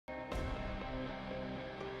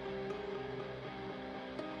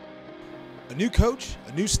A new coach,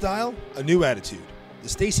 a new style, a new attitude. The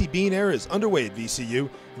Stacey Bean era is underway at VCU,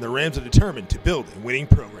 and the Rams are determined to build a winning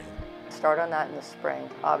program. Start on that in the spring,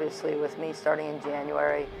 obviously with me starting in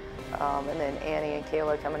January, and then Annie and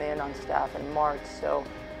Kayla coming in on staff in March. So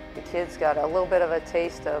the kids got a little bit of a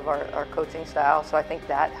taste of our coaching style, so I think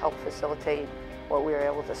that helped facilitate what we were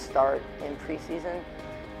able to start in preseason.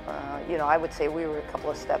 I would say we were a couple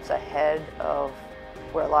of steps ahead of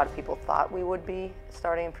where a lot of people thought we would be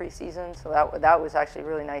starting in preseason. So that was actually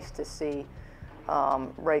really nice to see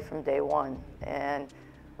right from day one. And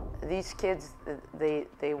these kids,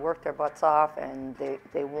 they work their butts off, and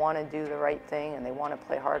they want to do the right thing, and they want to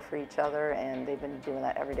play hard for each other, and they've been doing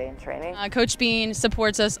that every day in training. Coach Bean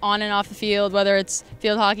supports us on and off the field, whether it's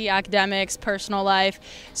field hockey, academics, personal life.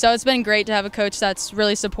 So it's been great to have a coach that's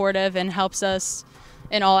really supportive and helps us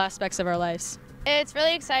in all aspects of our lives. It's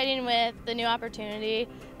really exciting with the new opportunity.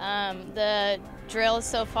 The drills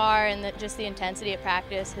so far and just the intensity of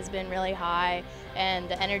practice has been really high, and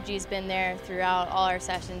the energy's been there throughout all our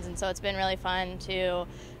sessions, and so it's been really fun to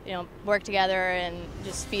work together and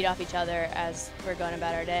just feed off each other as we're going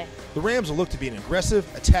about our day. The Rams will look to be an aggressive,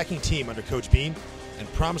 attacking team under Coach Bean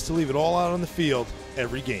and promise to leave it all out on the field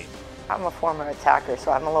every game. I'm a former attacker,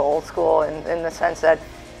 so I'm a little old school in the sense that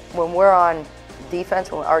when we're on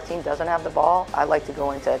defense, when our team doesn't have the ball, I like to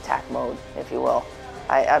go into attack mode, if you will.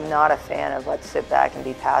 I'm not a fan of let's sit back and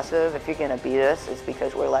be passive. If you're going to beat us, it's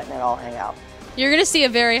because we're letting it all hang out. You're going to see a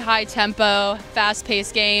very high-tempo,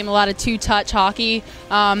 fast-paced game, a lot of two-touch hockey.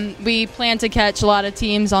 We plan to catch a lot of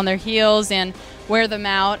teams on their heels and wear them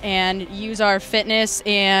out and use our fitness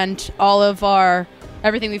and all of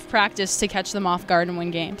everything we've practiced to catch them off guard and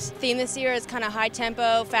win games. Theme this year is kind of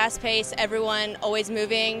high-tempo, fast-paced, everyone always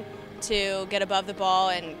moving to get above the ball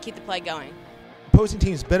and keep the play going. Opposing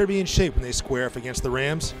teams better be in shape when they square off against the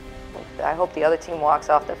Rams. I hope the other team walks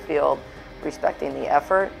off the field respecting the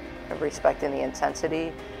effort, respecting the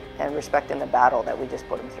intensity, and respecting the battle that we just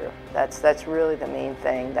put them through. That's really the main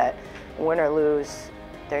thing, that win or lose,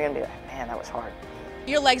 they're going to be like, man, that was hard.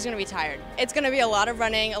 Your legs are going to be tired. It's going to be a lot of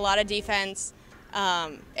running, a lot of defense.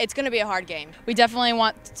 It's going to be a hard game. We definitely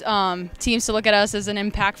want teams to look at us as an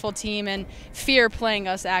impactful team and fear playing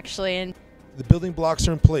us, actually. And the building blocks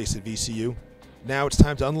are in place at VCU. Now it's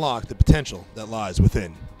time to unlock the potential that lies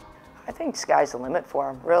within. I think sky's the limit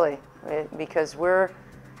for them, really, because we're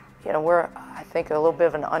I think a little bit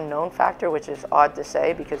of an unknown factor, which is odd to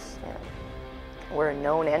say because we're a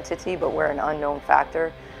known entity, but we're an unknown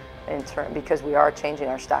factor because we are changing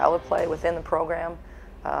our style of play within the program.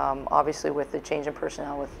 Obviously, with the change in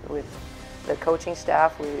personnel with the coaching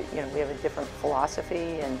staff, we have a different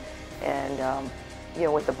philosophy, and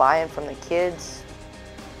with the buy-in from the kids,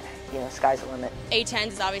 sky's the limit. A10s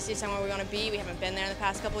is obviously somewhere we want to be. We haven't been there in the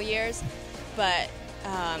past couple of years, but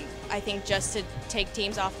I think just to take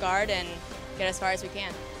teams off guard and get as far as we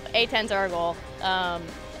can. A10s are our goal.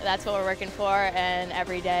 That's what we're working for, and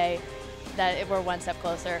every day that we're one step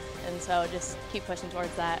closer, and so just keep pushing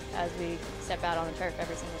towards that as we step out on the turf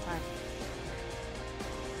every single time.